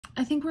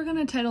I think we're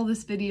gonna title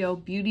this video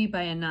Beauty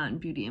by a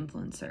Non-Beauty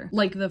Influencer.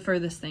 Like the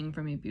furthest thing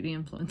from a beauty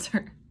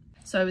influencer.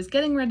 So I was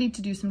getting ready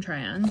to do some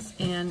try-ons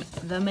and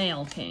the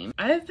mail came.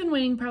 I've been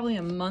waiting probably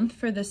a month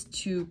for this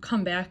to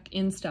come back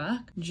in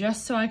stock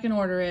just so I can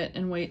order it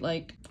and wait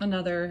like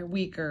another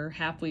week or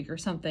half week or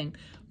something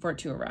for it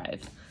to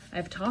arrive.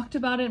 I've talked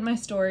about it in my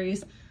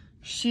stories.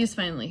 She is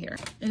finally here.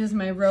 It is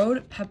my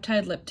Rhode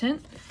Peptide lip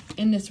tint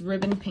in this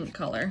ribbon pink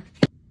color.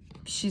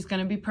 She's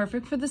gonna be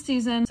perfect for the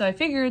season. So I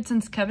figured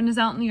since Kevin is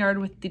out in the yard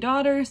with the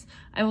daughters,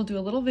 I will do a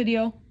little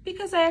video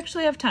because I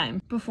actually have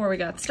time. Before we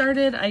got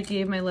started, I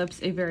gave my lips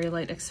a very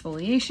light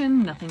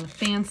exfoliation, nothing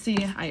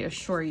fancy, I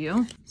assure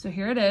you. So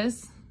here it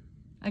is.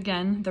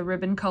 Again, the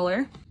ribbon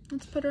color.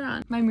 Let's put her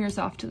on. My mirror's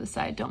off to the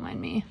side, don't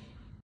mind me.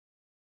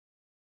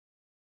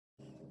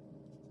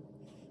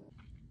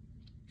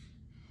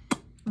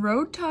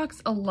 Rhode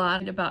talks a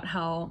lot about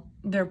how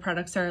their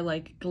products are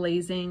like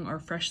glazing or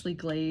freshly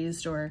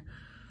glazed or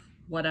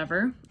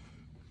whatever.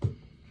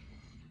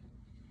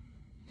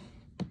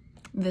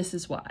 This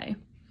is why.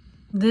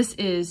 This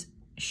is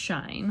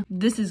shine.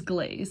 This is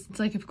glaze. It's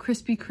like if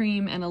Krispy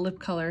Kreme and a lip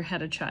color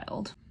had a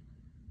child.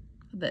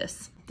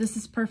 This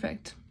is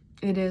perfect.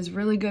 It is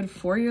really good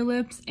for your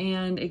lips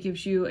and it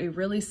gives you a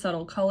really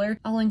subtle color.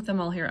 I'll link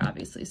them all here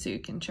obviously so you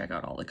can check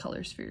out all the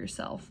colors for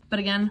yourself. But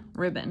again,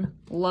 ribbon.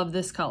 Love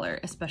this color,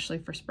 especially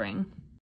for spring.